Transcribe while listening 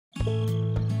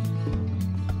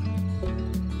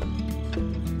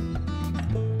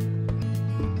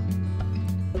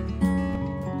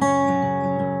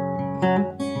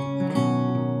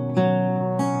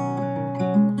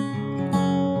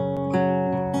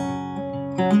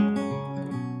Hello,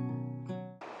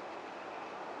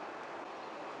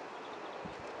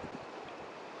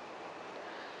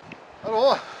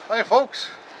 hi folks,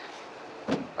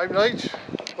 I'm Nige,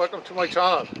 welcome to my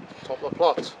channel, Top of the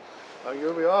Plot. Now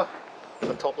here we are, at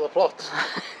the top of the plot.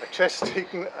 I've just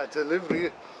taken a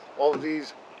delivery of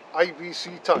these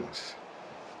IBC tanks.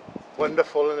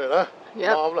 Wonderful, isn't it, huh?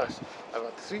 Yep. Marvellous. I've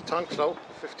had 3 tanks now,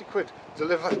 50 quid,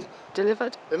 delivered.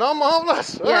 Delivered? They're not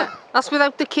marvellous, huh? Yeah, that's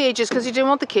without the cages, because you didn't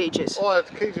want the cages. Oh,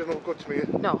 the cage is no good to me.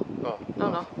 No.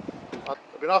 No. I've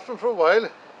been after them for a while,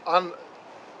 and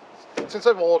since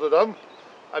I've ordered them,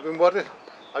 I've been worrying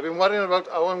about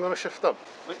how I'm going to shift them.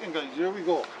 Right, guys, here we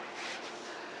go.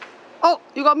 Oh,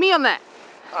 you got me on there.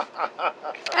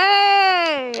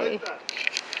 Hey! Right there.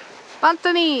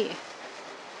 Anthony!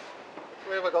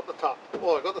 Where have I got the top?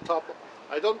 Oh, I got the top.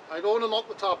 I don't want to knock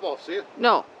the top off, see?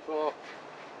 No. So,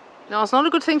 No, it's not a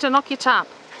good thing to knock your tap.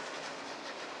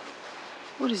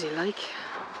 What is he like?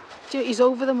 Do you know, he's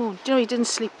over the moon. Do you know he didn't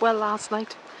sleep well last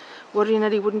night? Worrying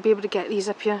that he wouldn't be able to get these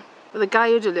up here. But the guy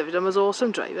who delivered them was an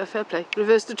awesome driver, fair play.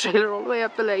 Reversed the trailer all the way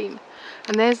up the lane.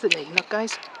 And there's the lane, look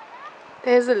guys.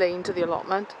 There's the lane to the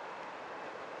allotment.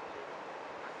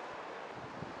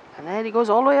 And then he goes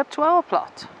all the way up to our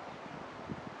plot.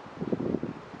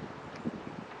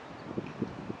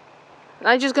 And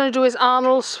I'm just going to do his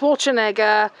Arnold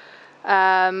Schwarzenegger,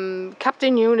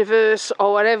 Captain Universe,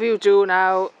 or whatever you do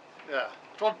now. yeah,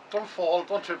 don't fall,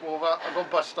 don't trip over, and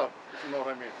don't bust up, if you know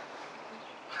what I mean.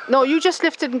 No, you just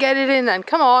lift it and get it in then,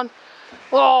 come on.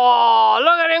 Oh,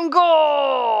 look at him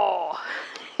go!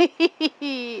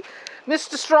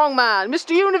 Mr. Strongman,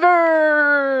 Mr.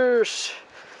 Universe!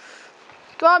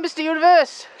 Go on, Mr.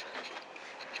 Universe!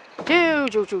 Joo.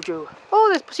 Oh,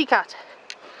 there's Pussycat.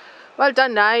 Well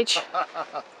done, Nige.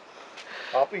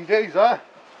 Happy days, huh?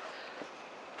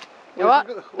 You know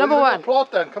what? Number one.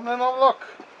 Plot then, come in and have a look.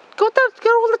 Get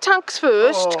all the tanks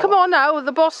first. Oh. Come on now,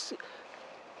 the boss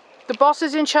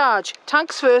is in charge.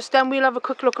 Tanks first, then we'll have a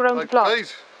quick look around the plot.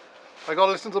 Guys, I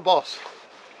gotta listen to the boss.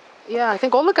 Yeah, I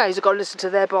think all the guys have got to listen to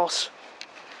their boss.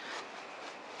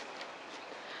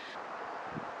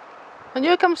 And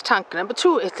here comes tank number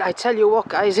 2. I tell you what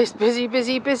guys, it's busy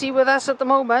with us at the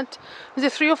moment. Was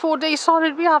it 3 or 4 days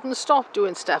solid we haven't stopped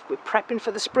doing stuff. We're prepping for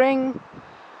the spring.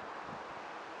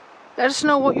 Let us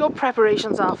know what your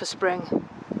preparations are for spring.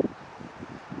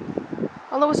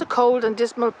 Although it's a cold and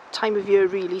dismal time of year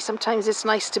really, sometimes it's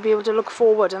nice to be able to look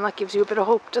forward and that gives you a bit of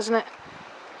hope, doesn't it?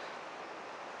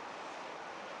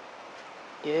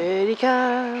 Here he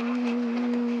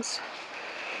comes.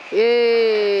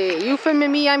 Yay! You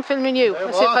filming me, I'm filming you.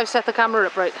 Let's see if I've set the camera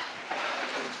up right.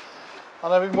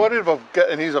 And I've been worried about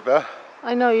getting these up here.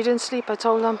 I know, you didn't sleep, I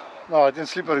told them. No, I didn't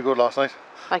sleep very good last night.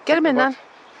 Right, get him in then.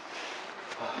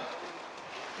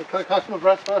 Can I catch my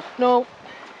breath first? No.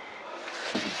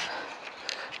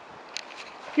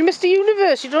 You're Mr.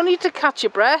 Universe, you don't need to catch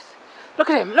your breath. Look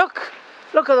at him, look!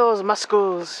 Look at those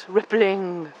muscles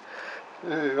rippling.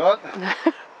 There you go.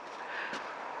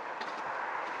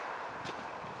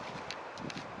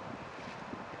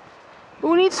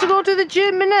 Who needs to go to the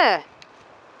gym, innit?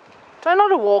 Try not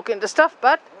to walk into stuff,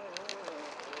 but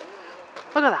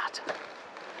look at that.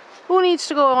 Who needs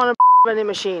to go on a running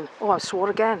machine? Oh, I swore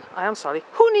again. I am sorry.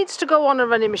 Who needs to go on a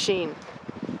running machine?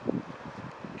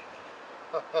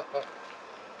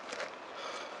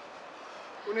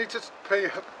 We need to pay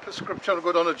a prescription to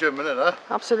go down to the gym, innit, huh?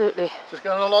 Absolutely. Just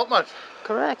get an allotment.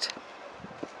 Correct.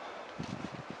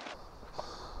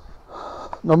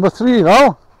 Number 3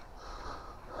 now.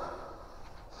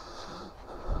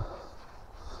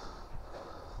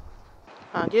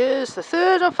 And here's the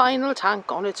 3rd and final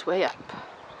tank on its way up.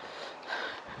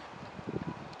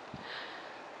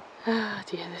 Ah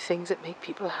dear, the things that make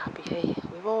people happy, eh?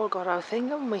 We've all got our thing,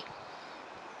 haven't we?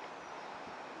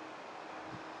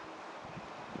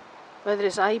 Whether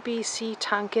it's IBC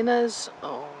tank inners,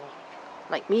 or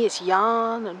like me it's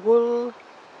yarn and wool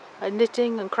and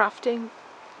knitting and crafting.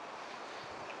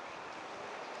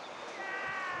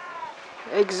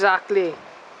 Exactly.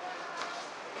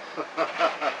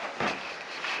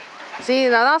 See,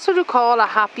 now that's what you call a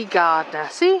happy gardener,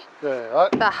 see? Yeah,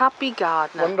 The happy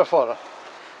gardener. wonderful.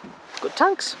 Good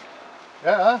tanks.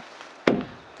 Yeah,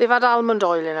 They've had almond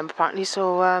oil in them apparently,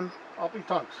 so happy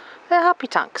tanks. they're happy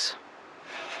tanks.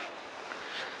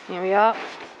 Here we are.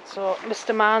 So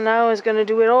Mr. Man now is going to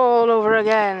do it all over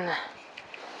again.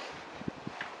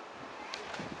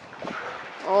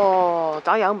 Oh,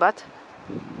 da young but.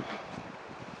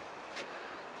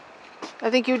 I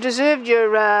think you deserved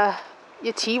your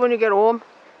tea when you get home.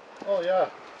 Oh yeah.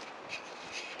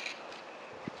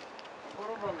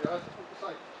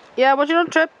 Yeah, but you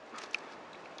don't trip.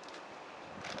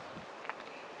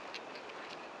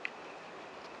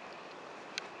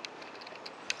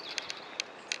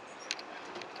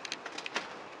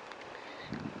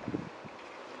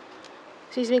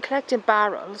 he's been collecting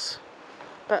barrels,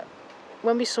 but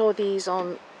when we saw these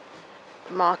on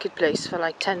Marketplace for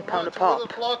like £10 a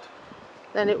pop,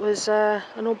 then it was a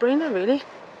no-brainer really.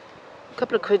 A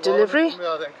couple of quid delivery.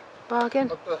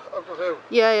 Bargain.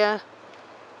 Yeah.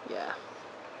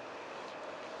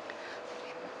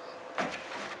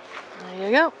 There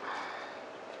you go.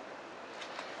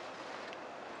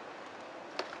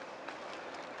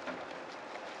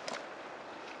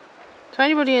 So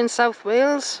anybody in South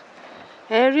Wales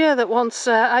area that wants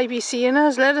IBC in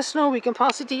us, let us know. We can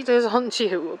pass the details on to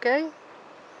you, okay?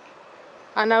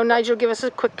 And now Nigel will give us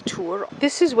a quick tour.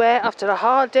 This is where, after a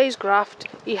hard day's graft,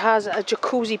 he has a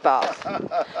jacuzzi bath.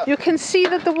 You can see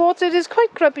that the water is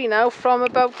quite grubby now from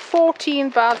about 14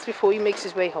 baths before he makes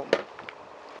his way home.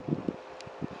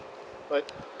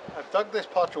 Right, I've dug this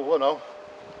patch over now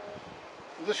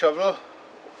with the shovel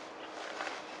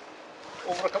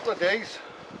over a couple of days,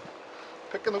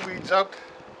 picking the weeds out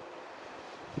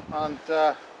and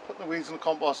putting the weeds in the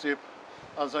compost heap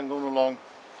as I'm going along,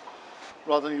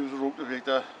 rather than use a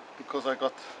rotavator, because I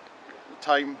got the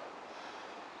time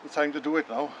to do it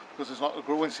now, because it's not a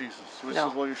growing season. So this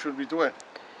is what you should be doing.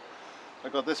 I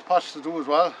got this patch to do as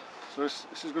well, so this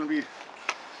is going to be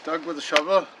dug with a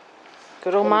shovel.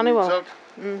 Good old manual.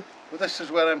 But this is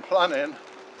where I'm planning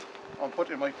on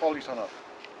putting my polytunnel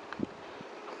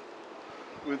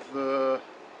with the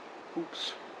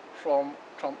hoops from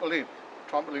trampoline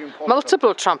polytunnel.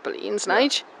 Multiple trampolines,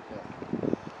 Nige. Yeah.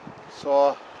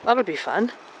 So that'll be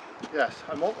fun. Yes,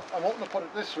 I'm hoping to put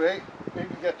it this way.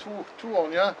 Maybe get two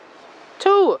on you.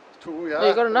 Two, yeah. Oh,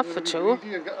 you got enough for two.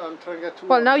 And try and get two.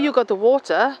 Well, now you got the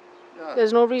water. Yeah.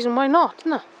 There's no reason why not,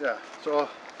 isn't there? Yeah. So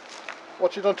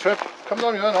watch you don't trip. Come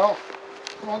down here now.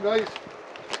 Come on, guys.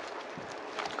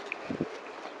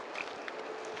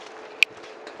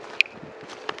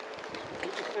 You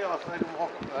can stay outside and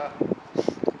walk up there.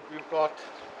 We've got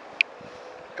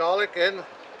garlic in,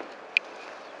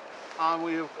 and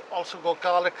we've also got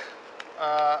garlic,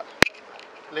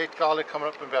 late garlic coming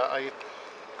up in there. I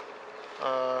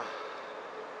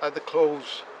had the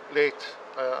cloves late,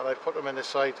 and I put them in the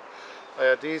side. I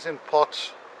had these in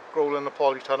pots, growing in the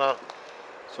polytunnel,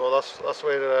 so that's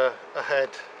where they're ahead.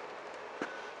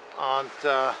 And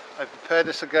I prepared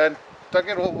this again, dug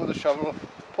it over with a shovel,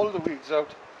 pulled the weeds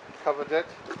out, covered it.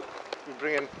 We're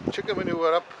bringing chicken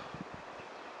manure up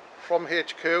from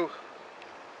HQ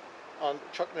and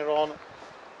chucking it on.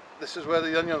 This is where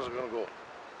the onions are going to go.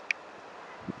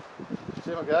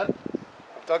 Same again.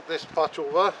 I've dug this patch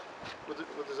over with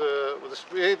the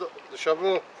spade, the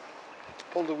shovel,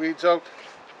 pulled the weeds out.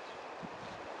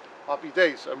 Happy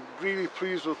days. I'm really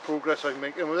pleased with the progress I'm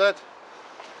making with it.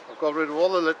 I've got rid of all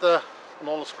the litter and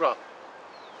all the scrap.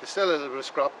 There's still a little bit of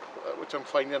scrap, which I'm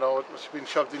finding out. It must have been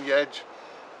shoved in the edge,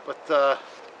 but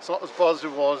it's not as bad as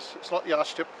it was. It's not the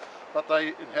ash chip that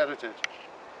I inherited.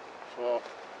 So,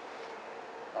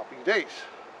 happy days.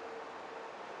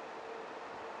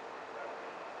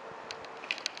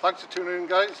 Thanks for tuning in,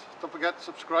 guys. Don't forget to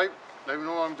subscribe. Let me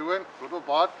know what I'm doing, good or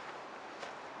bad.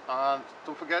 And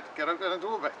don't forget to get out there and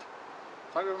do a bit.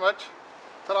 Thank you very much.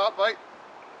 Ta-ra, bye.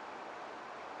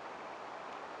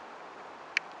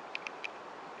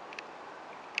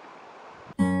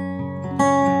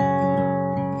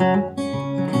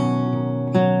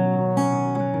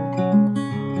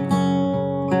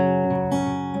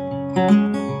 Mm-hmm.